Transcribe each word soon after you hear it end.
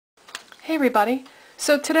Hey everybody!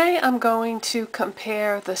 So today I'm going to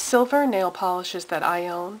compare the silver nail polishes that I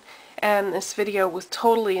own, and this video was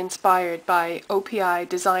totally inspired by OPI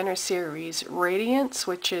Designer Series Radiance,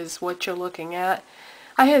 which is what you're looking at.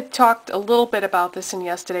 I had talked a little bit about this in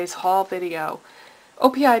yesterday's haul video.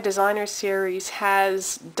 OPI Designer Series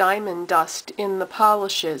has diamond dust in the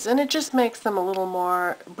polishes, and it just makes them a little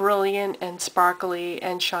more brilliant and sparkly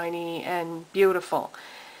and shiny and beautiful.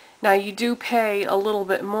 Now you do pay a little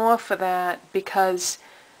bit more for that because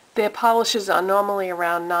their polishes are normally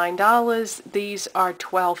around $9. These are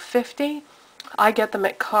 $12.50. I get them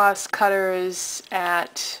at Cost Cutters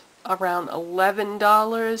at around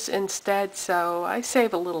 $11 instead, so I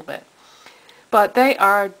save a little bit. But they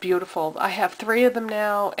are beautiful. I have 3 of them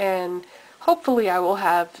now, and hopefully I will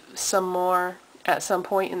have some more at some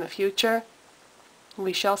point in the future.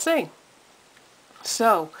 We shall see.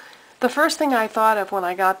 So, the first thing I thought of when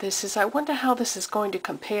I got this is I wonder how this is going to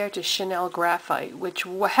compare to Chanel Graphite, which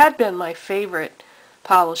had been my favorite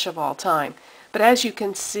polish of all time. But as you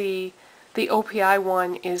can see, the OPI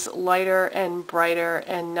one is lighter and brighter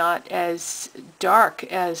and not as dark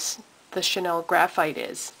as the Chanel Graphite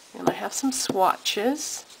is. And I have some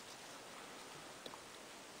swatches.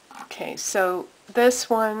 Okay, so this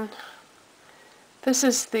one, this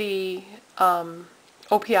is the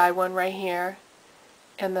OPI one right here.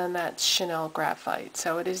 And then that's Chanel Graphite,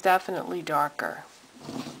 so it is definitely darker.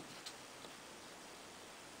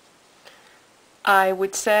 I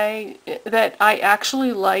would say that I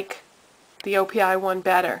actually like the OPI one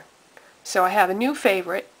better. So I have a new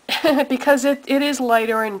favorite because it is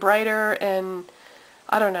lighter and brighter, and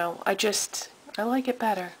I don't know, I like it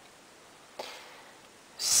better.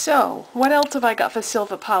 So, what else have I got for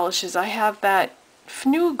silver polishes? I have that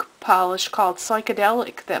Fnug polish called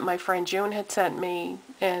Psychedelic that my friend June had sent me,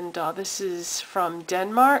 and this is from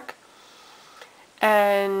Denmark.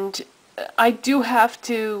 And I do have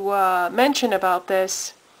to mention about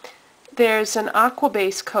this, there's an aqua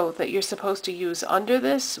base coat that you're supposed to use under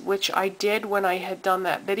this, which I did when I had done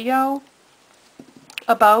that video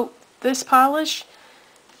about this polish,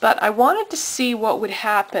 but I wanted to see what would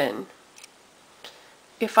happen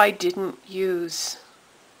if I didn't use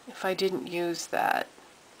that.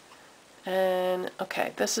 And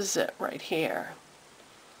okay, this is it right here.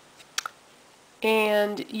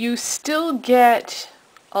 And you still get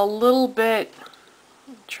a little bit,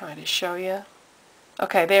 I'll try to show you.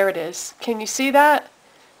 Okay, there it is. Can you see that?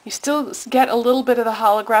 You still get a little bit of the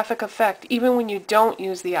holographic effect even when you don't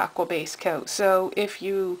use the aqua base coat. So if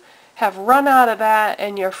you have run out of that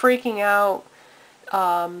and you're freaking out,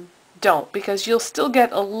 don't, because you'll still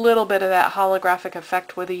get a little bit of that holographic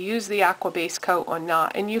effect whether you use the aqua base coat or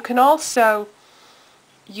not. And you can also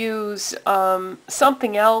use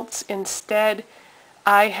something else instead.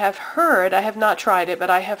 I have heard, I have not tried it, but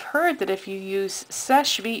I have heard that if you use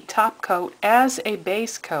Seche Vite top coat as a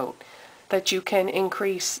base coat, that you can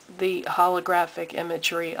increase the holographic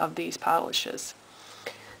imagery of these polishes.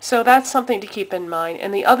 So that's something to keep in mind.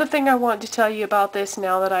 And the other thing I want to tell you about this,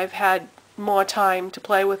 now that I've had more time to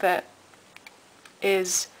play with it,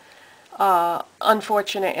 is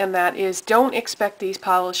unfortunate, and that is, don't expect these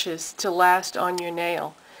polishes to last on your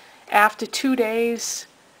nail. After 2 days,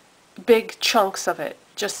 big chunks of it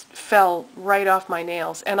just fell right off my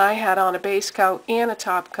nails, and I had on a base coat and a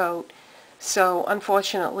top coat, so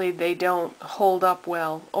unfortunately they don't hold up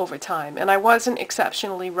well over time. And I wasn't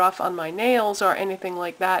exceptionally rough on my nails or anything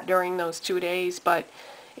like that during those 2 days, but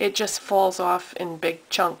it just falls off in big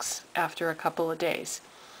chunks after a couple of days.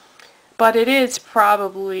 But it is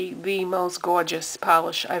probably the most gorgeous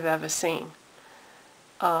polish I've ever seen.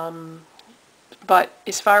 But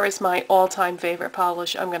as far as my all-time favorite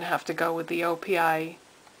polish, I'm going to have to go with the OPI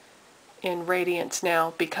in Radiance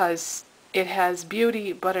now, because it has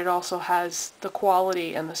beauty, but it also has the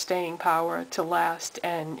quality and the staying power to last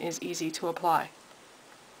and is easy to apply.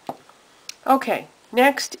 Okay,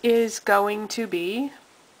 next is going to be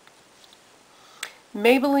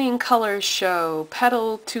Maybelline Color Show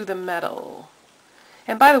Pedal to the Metal.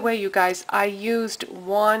 And by the way, you guys, I used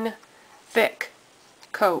one thick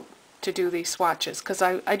coat to do these swatches because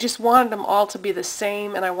I just wanted them all to be the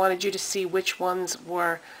same, and I wanted you to see which ones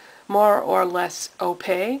were more or less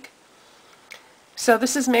opaque. So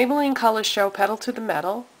this is Maybelline Color Show Pedal to the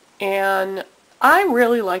Metal, and I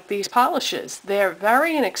really like these polishes. They're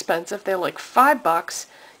very inexpensive. They're like $5.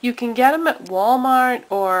 You can get them at Walmart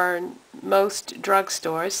or most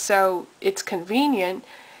drugstores, so it's convenient.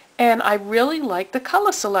 And I really like the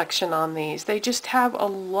color selection on these. They just have a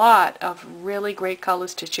lot of really great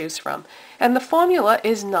colors to choose from. And the formula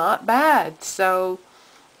is not bad. So,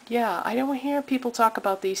 yeah, I don't hear people talk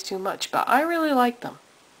about these too much, but I really like them.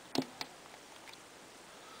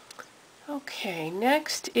 Okay,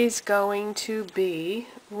 next is going to be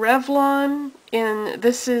Revlon, and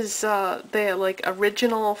this is their like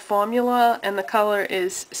original formula, and the color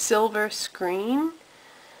is Silver Screen.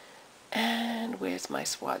 And where's my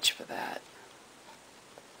swatch for that?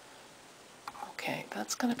 Okay,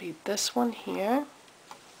 that's going to be this one here.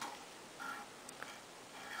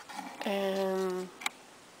 And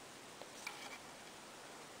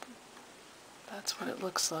that's what it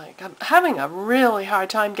looks like. I'm having a really hard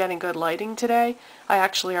time getting good lighting today. I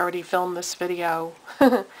actually already filmed this video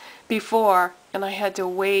before, and I had to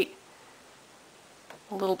wait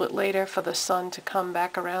a little bit later for the sun to come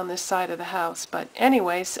back around this side of the house. But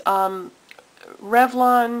anyways,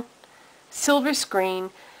 Revlon Silver Screen.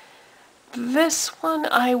 This one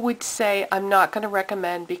I would say I'm not going to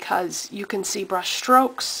recommend because you can see brush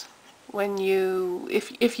strokes when you,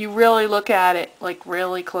 if you really look at it like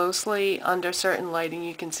really closely under certain lighting,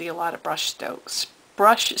 you can see a lot of brush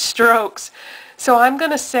strokes. So I'm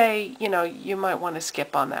going to say, you know, you might want to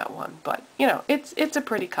skip on that one, but you know, it's a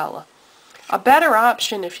pretty color. A better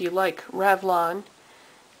option if you like Revlon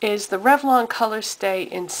is the Revlon Color Stay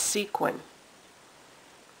in Sequin.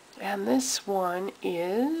 And this one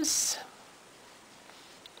is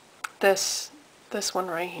this one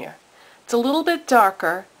right here. It's a little bit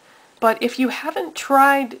darker, but if you haven't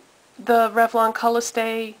tried the Revlon Color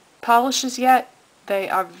Stay polishes yet, they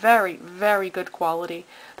are very, very good quality.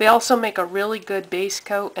 They also make a really good base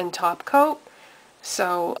coat and top coat,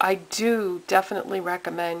 so I do definitely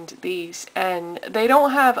recommend these. And they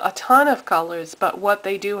don't have a ton of colors, but what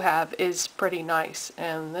they do have is pretty nice,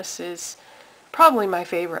 and this is probably my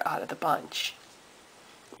favorite out of the bunch.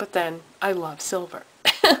 But then, I love silver.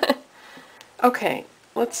 Okay,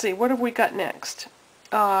 let's see, what have we got next?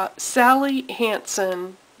 Sally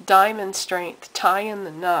Hansen Diamond Strength Tie in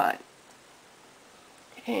the Knot.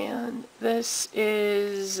 And this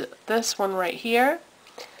is this one right here.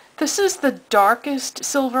 This is the darkest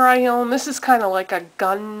silver I own. This is kind of like a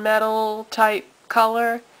gunmetal type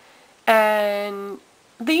color. And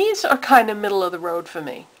these are kind of middle of the road for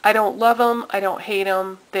me. I don't love them. I don't hate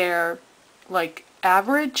them. They're like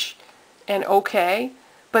average and okay.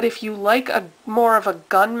 But if you like a more of a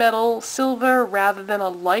gunmetal silver rather than a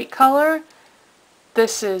light color,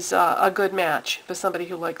 this is a good match for somebody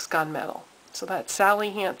who likes gunmetal. So that's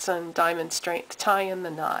Sally Hansen Diamond Strength Tie in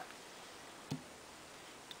the Knot.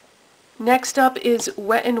 Next up is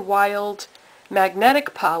Wet n Wild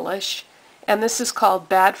Magnetic Polish, and this is called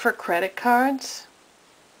Bad for Credit Cards.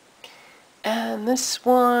 And this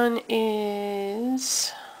one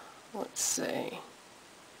is, let's see,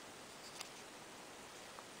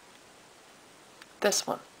 this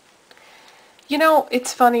one. You know,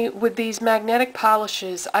 it's funny, with these magnetic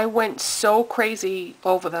polishes, I went so crazy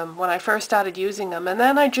over them when I first started using them, and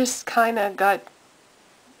then I just kind of got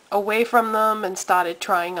away from them and started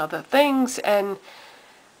trying other things. And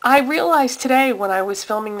I realized today when I was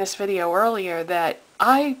filming this video earlier that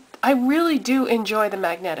I really do enjoy the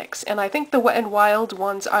magnetics, and I think the Wet n Wild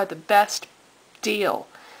ones are the best deal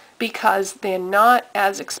because they're not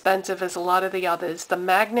as expensive as a lot of the others. The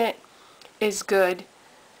magnet is good,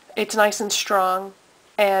 it's nice and strong,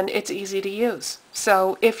 and it's easy to use.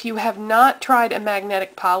 So if you have not tried a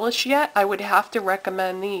magnetic polish yet, I would have to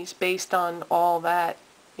recommend these based on all that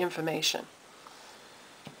information.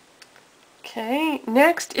 Okay,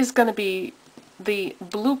 next is going to be the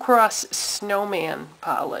Blue Cross Snowman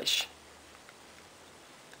polish.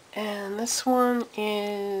 And this one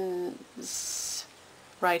is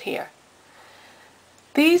right here.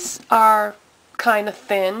 These are kind of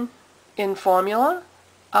thin in formula,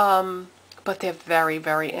 but they're very,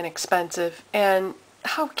 very inexpensive. And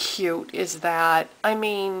how cute is that? I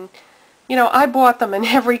mean, you know, I bought them in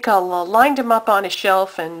every color, lined them up on a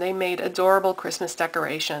shelf, and they made adorable Christmas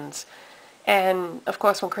decorations. And of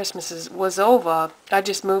course, when Christmas was over, I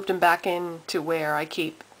just moved them back into where I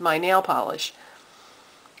keep my nail polish.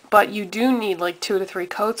 But you do need like 2 to 3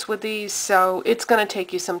 coats with these, so it's going to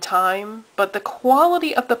take you some time. But the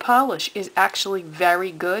quality of the polish is actually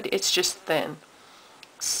very good. It's just thin.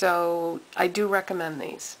 So I do recommend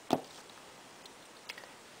these.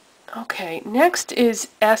 Okay, next is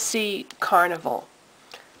Essie Carnival.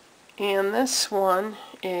 And this one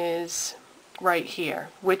is right here,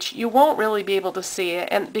 which you won't really be able to see it,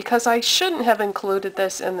 and because I shouldn't have included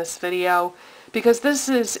this in this video, because this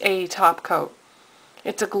is a top coat.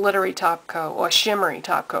 It's a glittery top coat, or shimmery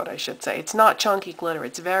top coat I should say. It's not chunky glitter,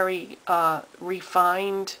 it's very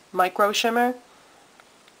refined micro shimmer.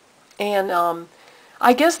 And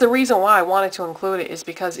I guess the reason why I wanted to include it is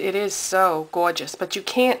because it is so gorgeous, but you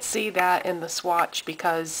can't see that in the swatch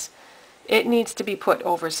because it needs to be put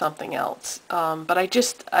over something else. But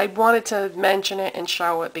I wanted to mention it and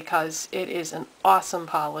show it because it is an awesome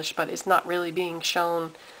polish, but it's not really being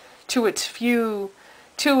shown to its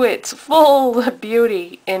full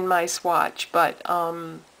beauty in my swatch. But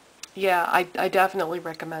yeah, I definitely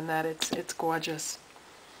recommend that. It's gorgeous.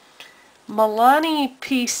 Milani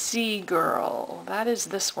PC Girl. That is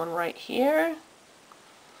this one right here.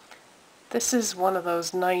 This is one of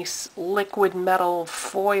those nice liquid metal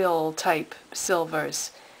foil type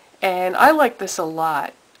silvers, and I like this a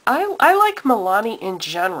lot. I like Milani in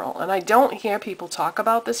general, and I don't hear people talk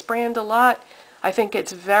about this brand a lot. I think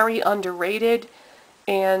it's very underrated,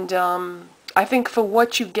 and I think for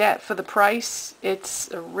what you get for the price, it's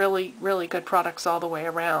a really, really good products all the way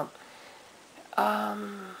around.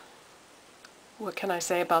 What can I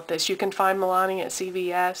say about this? You can find Milani at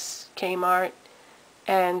CVS, Kmart,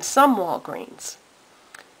 and some Walgreens.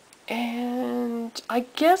 And I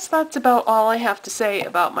guess that's about all I have to say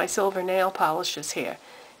about my silver nail polishes here.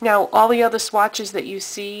 Now, all the other swatches that you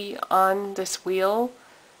see on this wheel,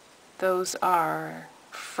 those are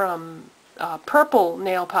from a purple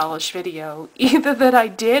nail polish video, either that I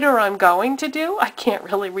did or I'm going to do. I can't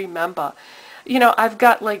really remember. You know, I've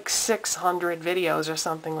got like 600 videos or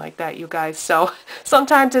something like that, you guys, so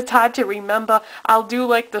sometimes it's hard to remember. I'll do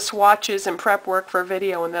like the swatches and prep work for a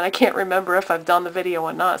video, and then I can't remember if I've done the video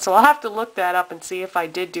or not. So I'll have to look that up and see if I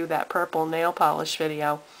did do that purple nail polish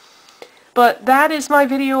video. But that is my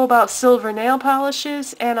video about silver nail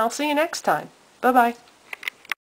polishes, and I'll see you next time. Bye-bye.